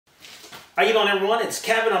How you doing, everyone? It's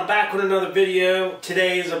Kevin. I'm back with another video.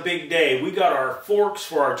 Today is a big day. We got our forks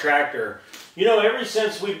for our tractor. You know, ever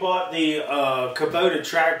since we bought the Kubota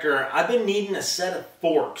tractor, I've been needing a set of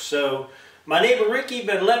forks. So my neighbor Ricky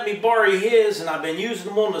been letting me borrow his, and I've been using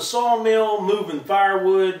them on the sawmill, moving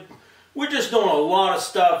firewood. We're just doing a lot of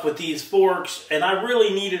stuff with these forks, and I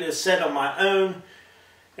really needed a set of my own.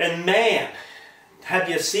 And man, have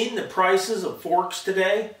you seen the prices of forks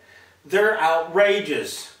today? They're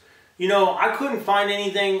outrageous. You know, I couldn't find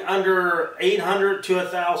anything under $800 to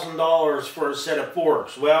 $1,000 for a set of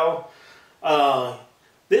forks. Well,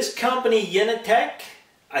 this company, YINTATECH,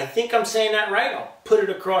 I think I'm saying that right. I'll put it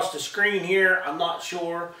across the screen here. I'm not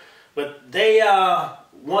sure. But they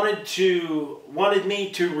wanted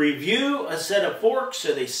me to review a set of forks,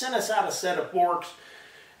 so they sent us out a set of forks.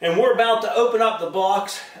 And we're about to open up the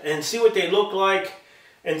box and see what they look like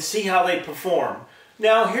and see how they perform.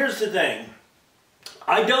 Now, here's the thing.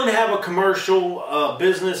 I don't have a commercial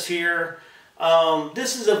business here.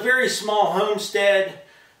 This is a very small homestead.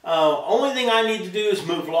 Only thing I need to do is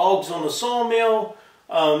move logs on the sawmill,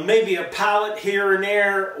 maybe a pallet here and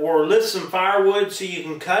there, or lift some firewood so you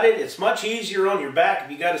can cut it. It's much easier on your back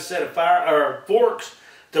if you got a set of forks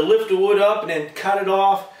to lift the wood up and then cut it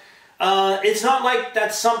off. It's not like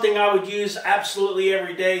that's something I would use absolutely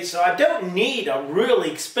every day, so I don't need a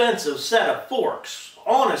really expensive set of forks.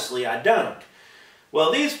 Honestly, I don't.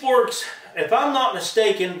 Well, these forks, if I'm not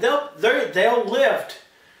mistaken, they'll lift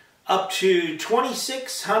up to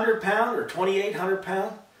 2,600 pounds or 2,800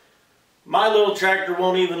 pounds. My little tractor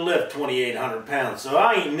won't even lift 2,800 pounds, so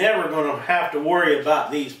I ain't never going to have to worry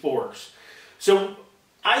about these forks. So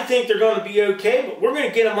I think they're going to be okay, but we're going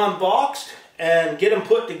to get them unboxed and get them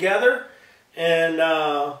put together and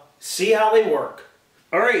see how they work.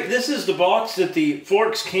 Alright, this is the box that the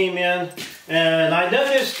forks came in, and I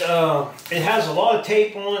noticed it has a lot of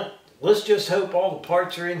tape on it. Let's just hope all the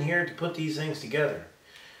parts are in here to put these things together.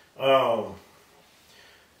 I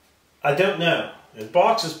don't know. The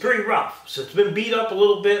box is pretty rough, so it's been beat up a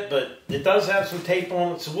little bit, but it does have some tape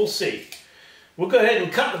on it, so we'll see. We'll go ahead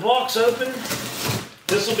and cut the box open.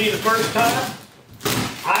 This will be the first time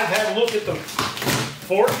I've had a look at the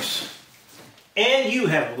forks, and you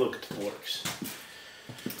have a look at the forks.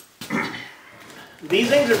 These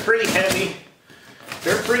things are pretty heavy.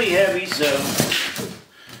 They're pretty heavy, so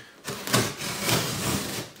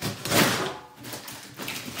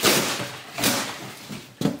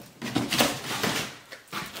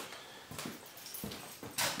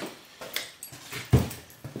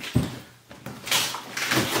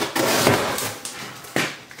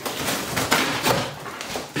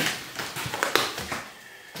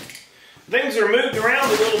things are moved around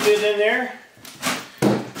a little bit in there.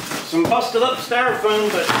 Some busted up styrofoam,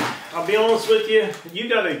 but I'll be honest with you, you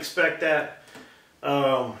got to expect that.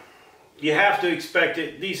 You have to expect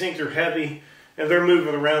it. These things are heavy and they're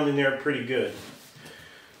moving around in there pretty good.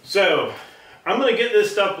 So I'm going to get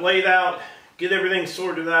this stuff laid out, get everything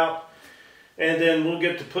sorted out, and then we'll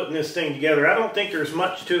get to putting this thing together. I don't think there's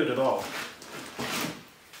much to it at all.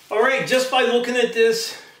 Alright, just by looking at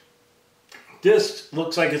this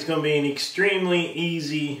looks like it's going to be an extremely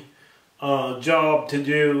easy job to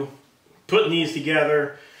do. Putting these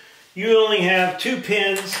together. You only have 2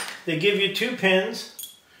 pins. They give you 2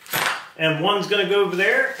 pins, and one's going to go over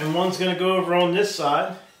there and one's going to go over on this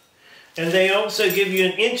side, and they also give you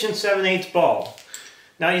an 1 7/8" ball.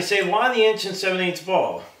 Now you say, why the 1 7/8"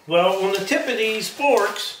 ball? Well, on the tip of these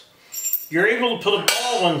forks you're able to put a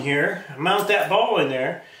ball in here, mount that ball in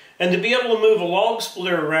there, and to be able to move a log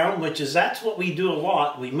splitter around, that's what we do a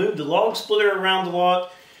lot. We move the log splitter around a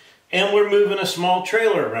lot, and we're moving a small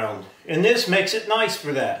trailer around. And this makes it nice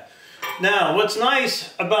for that. Now, what's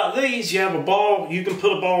nice about these, you have a ball, you can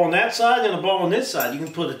put a ball on that side and a ball on this side. You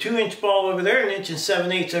can put a 2-inch ball over there and 1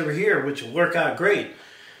 7/8" over here, which will work out great.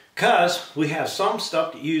 Because we have some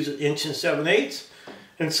stuff that use an 1 7/8"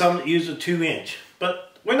 and some that use a 2-inch.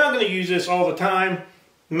 But we're not going to use this all the time.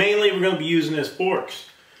 Mainly, we're going to be using this forks.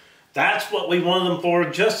 That's what we wanted them for,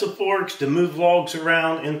 just the forks to move logs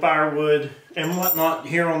around and firewood and whatnot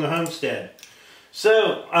here on the homestead.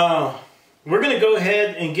 So, we're going to go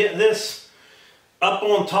ahead and get this up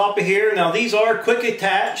on top of here. Now, these are quick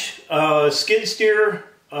attach skid steer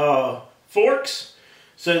forks,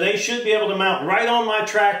 so they should be able to mount right on my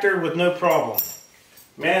tractor with no problem.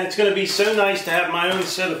 Man, it's going to be so nice to have my own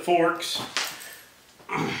set of forks.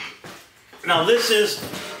 Now, this is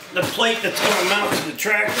the plate that's going to mount to the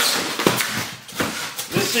tractor.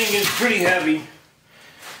 This thing is pretty heavy,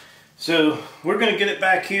 so we're going to get it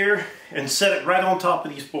back here and set it right on top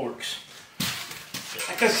of these forks.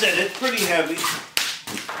 Like I said, it's pretty heavy.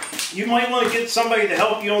 You might want to get somebody to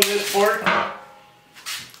help you on this part.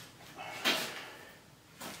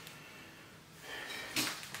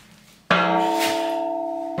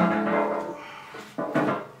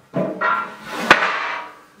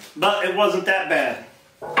 But it wasn't that bad.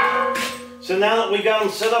 So now that we got them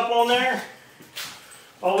set up on there,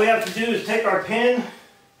 all we have to do is take our pin,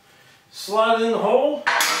 slide it in the hole.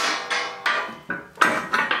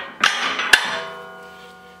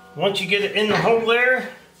 Once you get it in the hole there,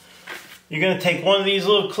 you're going to take one of these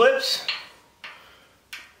little clips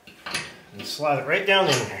and slide it right down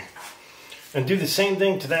in there. And do the same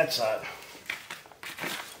thing to that side.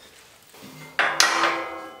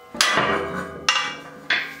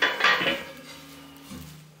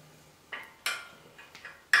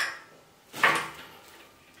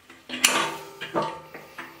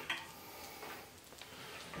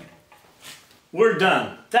 We're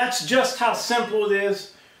done. That's just how simple it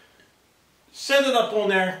is. Set it up on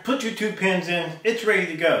there, put your 2 pins in, it's ready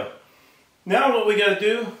to go. Now what we got to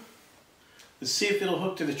do is see if it'll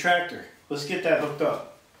hook to the tractor. Let's get that hooked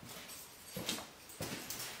up.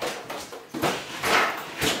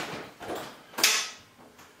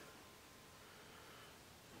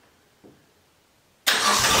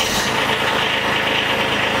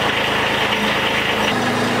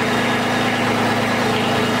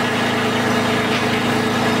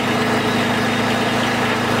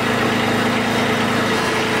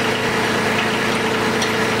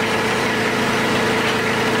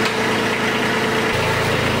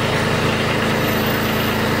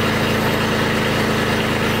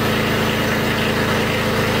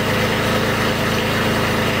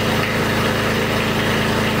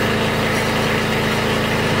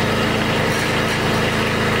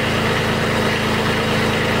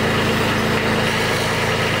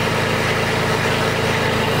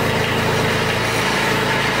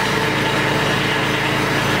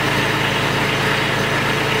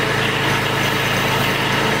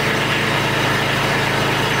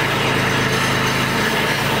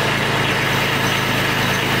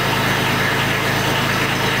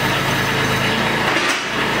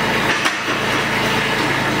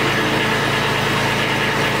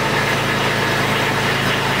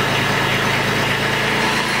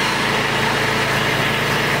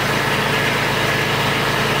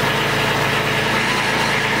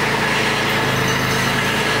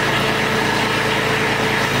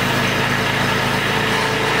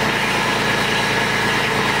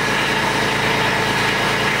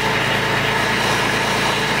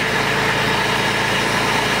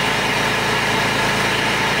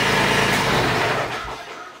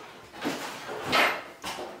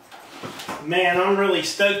 Man, I'm really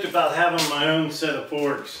stoked about having my own set of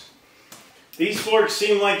forks. These forks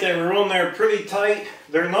seem like they were on there pretty tight.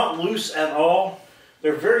 They're not loose at all.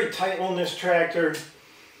 They're very tight on this tractor.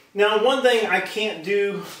 Now, one thing I can't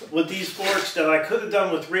do with these forks that I could have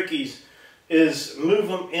done with Ricky's is move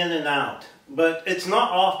them in and out. But it's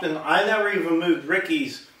not often. I never even moved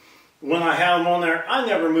Ricky's when I had them on there. I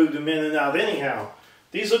never moved them in and out anyhow.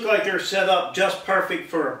 These look like they're set up just perfect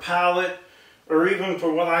for a pallet or even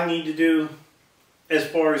for what I need to do as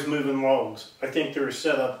far as moving logs. I think they're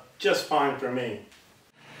set up just fine for me.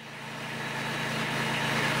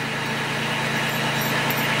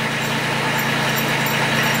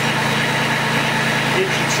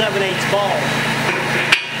 It's your 7/8 ball.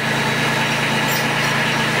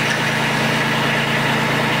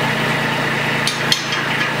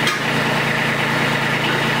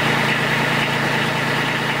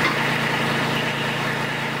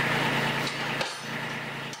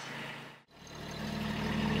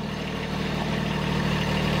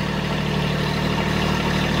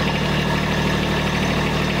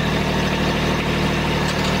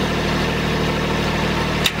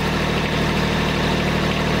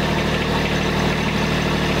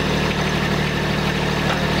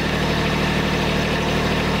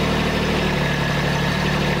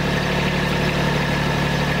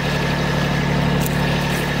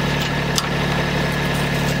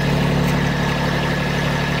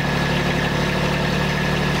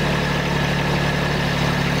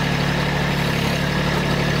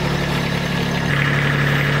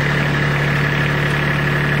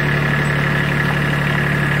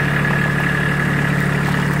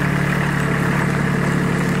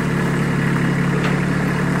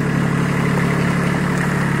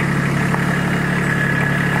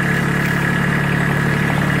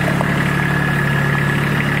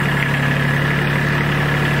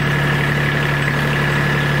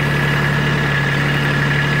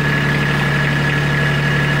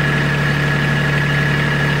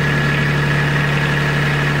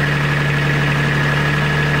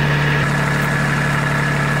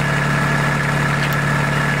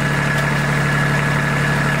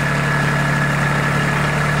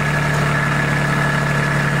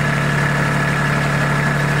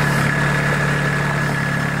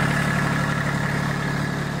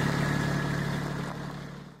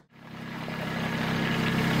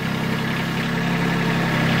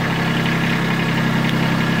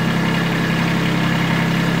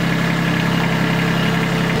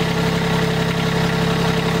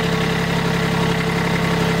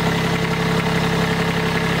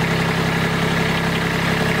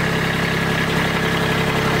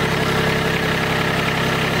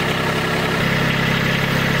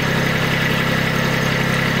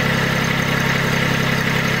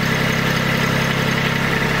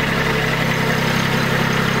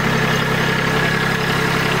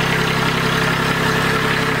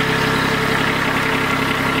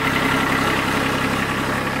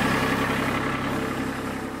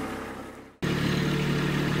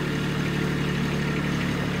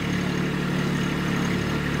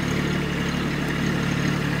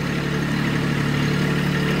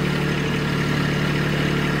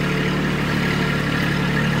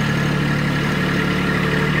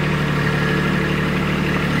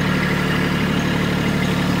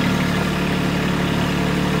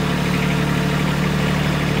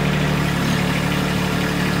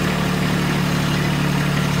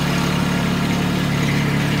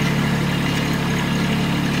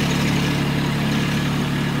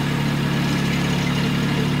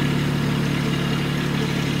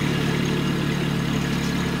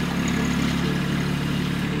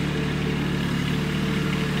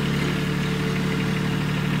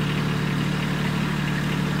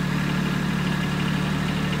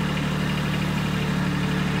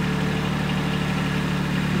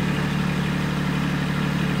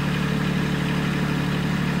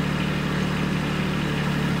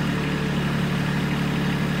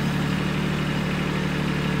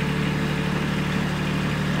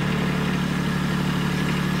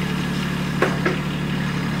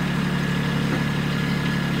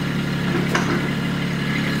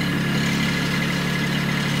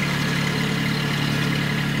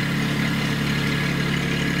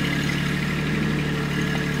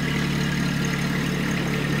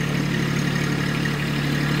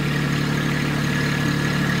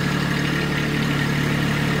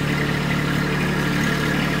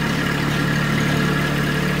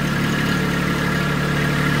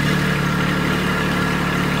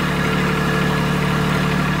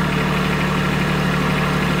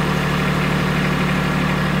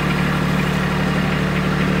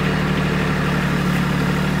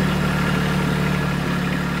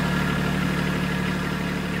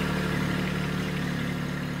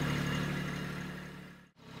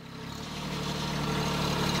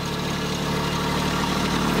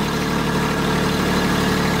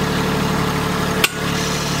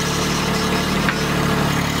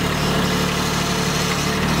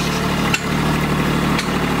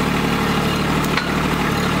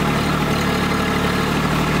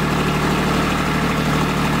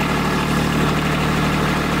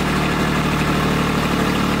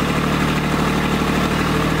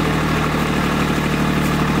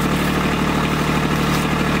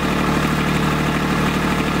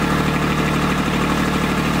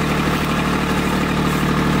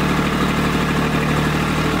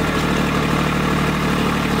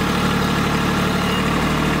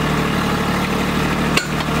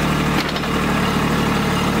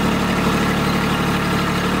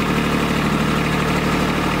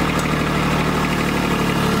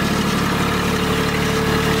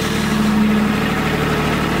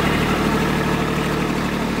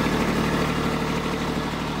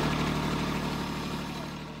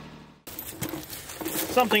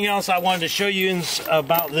 something else I wanted to show you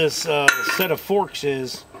about this set of forks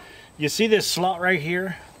is, you see this slot right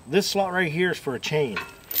here? This slot right here is for a chain.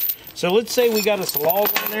 So let's say we got us a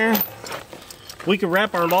log on there. We could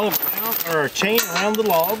wrap our log around, or our chain around the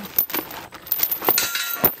log,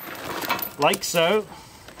 like so.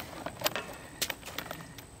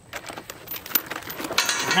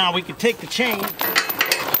 Now we could take the chain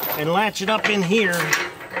and latch it up in here.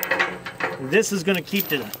 This is going to keep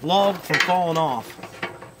the log from falling off.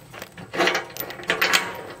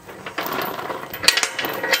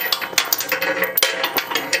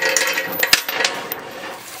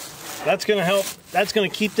 That's going to help. That's going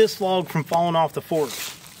to keep this log from falling off the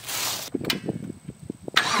forks.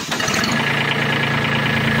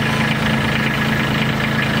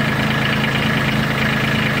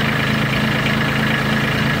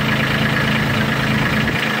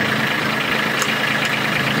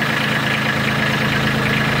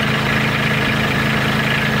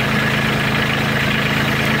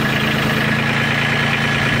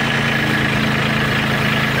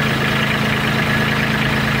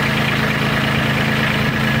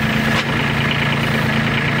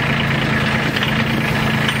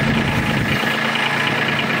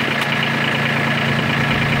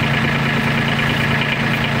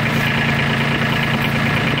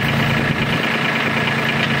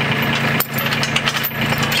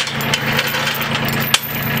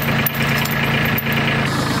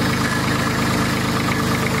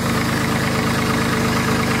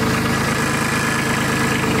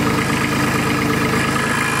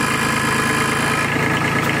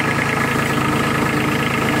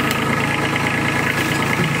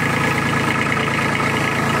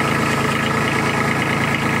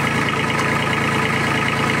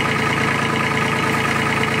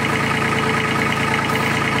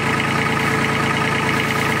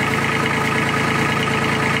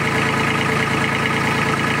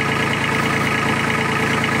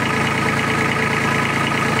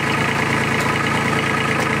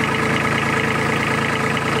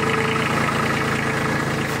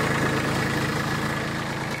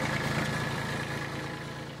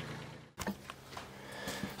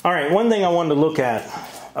 All right, one thing I wanted to look at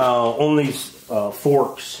on these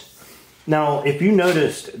forks. Now, if you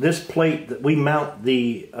noticed, this plate that we mount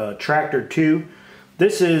the tractor to,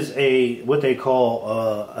 this is what they call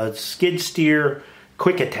a skid steer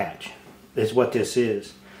quick attach, is what this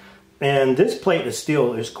is. And this plate of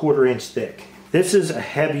steel is 1/4 inch thick. This is a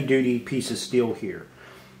heavy duty piece of steel here.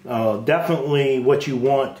 Definitely what you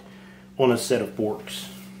want on a set of forks.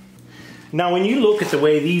 Now when you look at the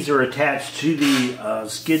way these are attached to the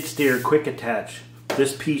skid steer quick attach,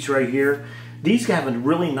 this piece right here, these have a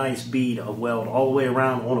really nice bead of weld all the way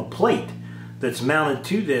around on a plate that's mounted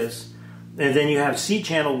to this, and then you have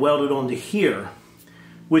C-channel welded onto here,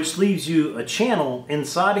 which leaves you a channel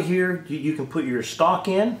inside of here you can put your stock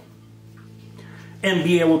in and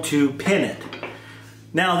be able to pin it.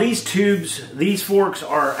 Now these tubes, these forks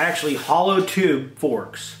are actually hollow tube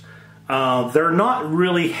forks. They're not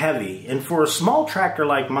really heavy, and for a small tractor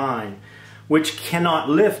like mine, which cannot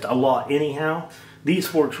lift a lot anyhow, these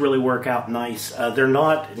forks really work out nice. They're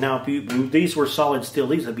not, now if these were solid steel,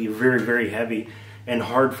 these would be very, very heavy and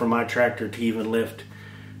hard for my tractor to even lift.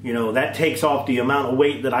 You know, that takes off the amount of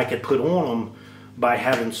weight that I could put on them by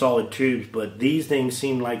having solid tubes, but these things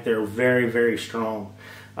seem like they're very, very strong.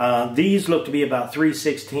 These look to be about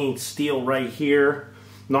 3/16 steel right here.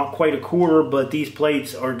 Not quite a 1/4, but these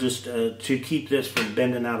plates are just to keep this from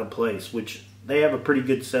bending out of place, which they have a pretty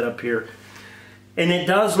good setup here. And it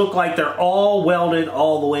does look like they're all welded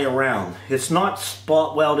all the way around. It's not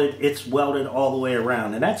spot welded, it's welded all the way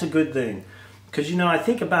around. And that's a good thing. Because, you know, I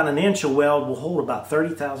think about an inch of weld will hold about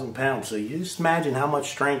 30,000 pounds. So you just imagine how much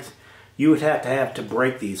strength you would have to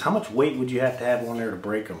break these. How much weight would you have to have on there to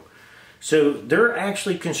break them? So they're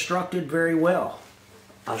actually constructed very well.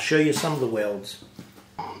 I'll show you some of the welds.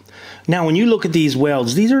 Now when you look at these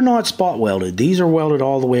welds, these are not spot welded. These are welded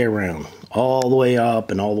all the way around, all the way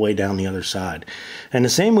up and all the way down the other side. And the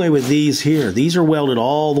same way with these here. These are welded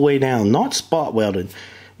all the way down, not spot welded.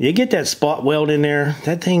 You get that spot weld in there,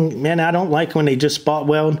 that thing, man, I don't like when they just spot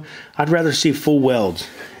weld. I'd rather see full welds.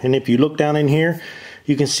 And if you look down in here,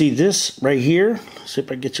 you can see this right here. See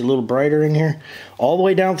if I get you a little brighter in here. All the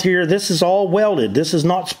way down through here, this is all welded. This is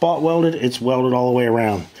not spot welded, it's welded all the way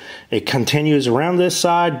around. It continues around this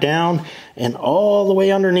side, down, and all the way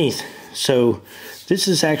underneath. So this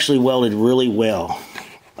is actually welded really well.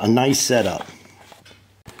 A nice setup.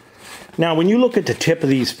 Now when you look at the tip of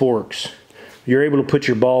these forks, You're able to put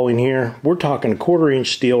your ball in here. We're talking 1/4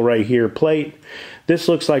 inch steel right here plate. This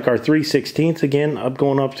looks like our 3/16 again, up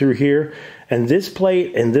going up through here. And this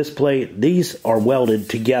plate and this plate, these are welded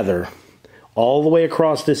together. All the way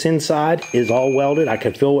across this inside is all welded. I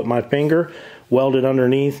can feel with my finger, welded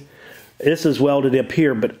underneath. This is welded up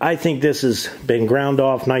here, but I think this has been ground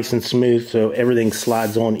off nice and smooth, so everything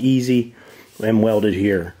slides on easy and welded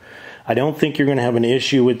here. I don't think you're going to have an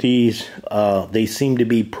issue with these. They seem to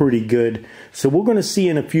be pretty good. So we're going to see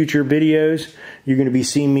in the future videos, you're going to be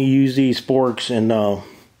seeing me use these forks, and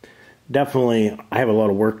definitely I have a lot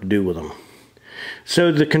of work to do with them.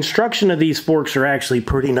 So the construction of these forks are actually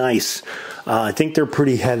pretty nice. I think they're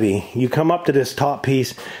pretty heavy. You come up to this top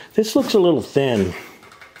piece. This looks a little thin.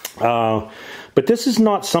 But this is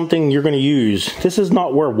not something you're going to use. This is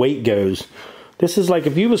not where weight goes. This is like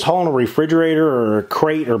if you was hauling a refrigerator or a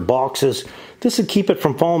crate or boxes, this would keep it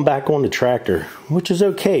from falling back on the tractor, which is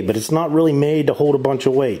okay, but it's not really made to hold a bunch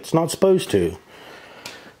of weight. It's not supposed to.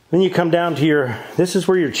 Then you come down to this is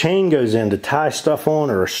where your chain goes in to tie stuff on,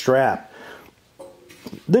 or a strap.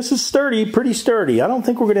 This is sturdy, pretty sturdy. I don't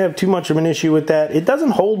think we're going to have too much of an issue with that. It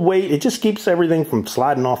doesn't hold weight. It just keeps everything from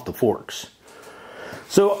sliding off the forks.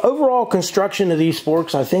 So overall construction of these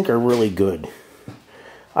forks, I think, are really good.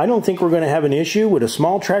 I don't think we're going to have an issue with a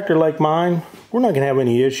small tractor like mine. We're not going to have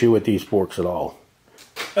any issue with these forks at all.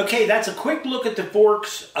 Okay, that's a quick look at the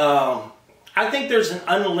forks. I think there's an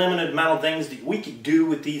unlimited amount of things that we could do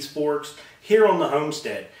with these forks here on the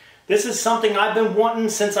Homestead. This is something I've been wanting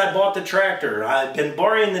since I bought the tractor. I've been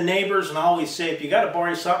borrowing the neighbors, and I always say, if you got to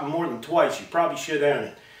borrow something more than twice, you probably should own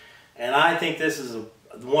it. And I think this is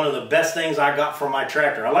one of the best things I got from my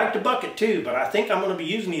tractor. I like the bucket too, but I think I'm going to be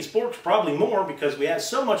using these forks probably more because we have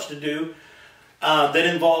so much to do that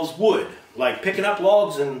involves wood, like picking up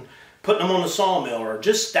logs and putting them on the sawmill, or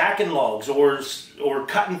just stacking logs, or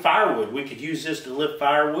cutting firewood. We could use this to lift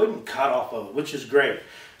firewood and cut off of it, which is great.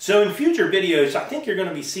 So in future videos, I think you're going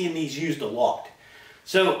to be seeing these used a lot.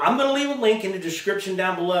 So I'm going to leave a link in the description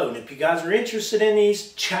down below, and if you guys are interested in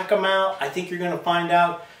these, check them out. I think you're going to find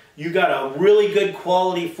out you got a really good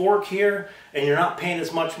quality fork here, and you're not paying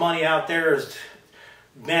as much money out there as,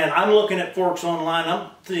 man, I'm looking at forks online.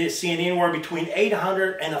 I'm seeing anywhere between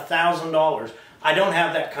 $800 and $1,000. I don't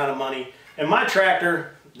have that kind of money. And my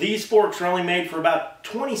tractor, these forks are only made for about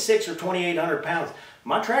 26 or 2,800 pounds.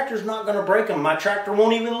 My tractor's not going to break them. My tractor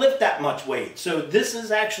won't even lift that much weight. So this is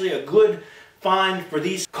actually a good find for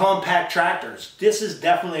these compact tractors. This is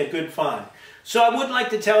definitely a good find. So I would like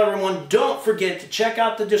to tell everyone, don't forget to check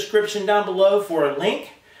out the description down below for a link.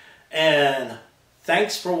 And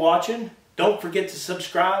thanks for watching. Don't forget to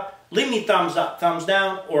subscribe. Leave me thumbs up, thumbs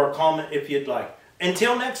down, or a comment if you'd like.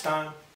 Until next time.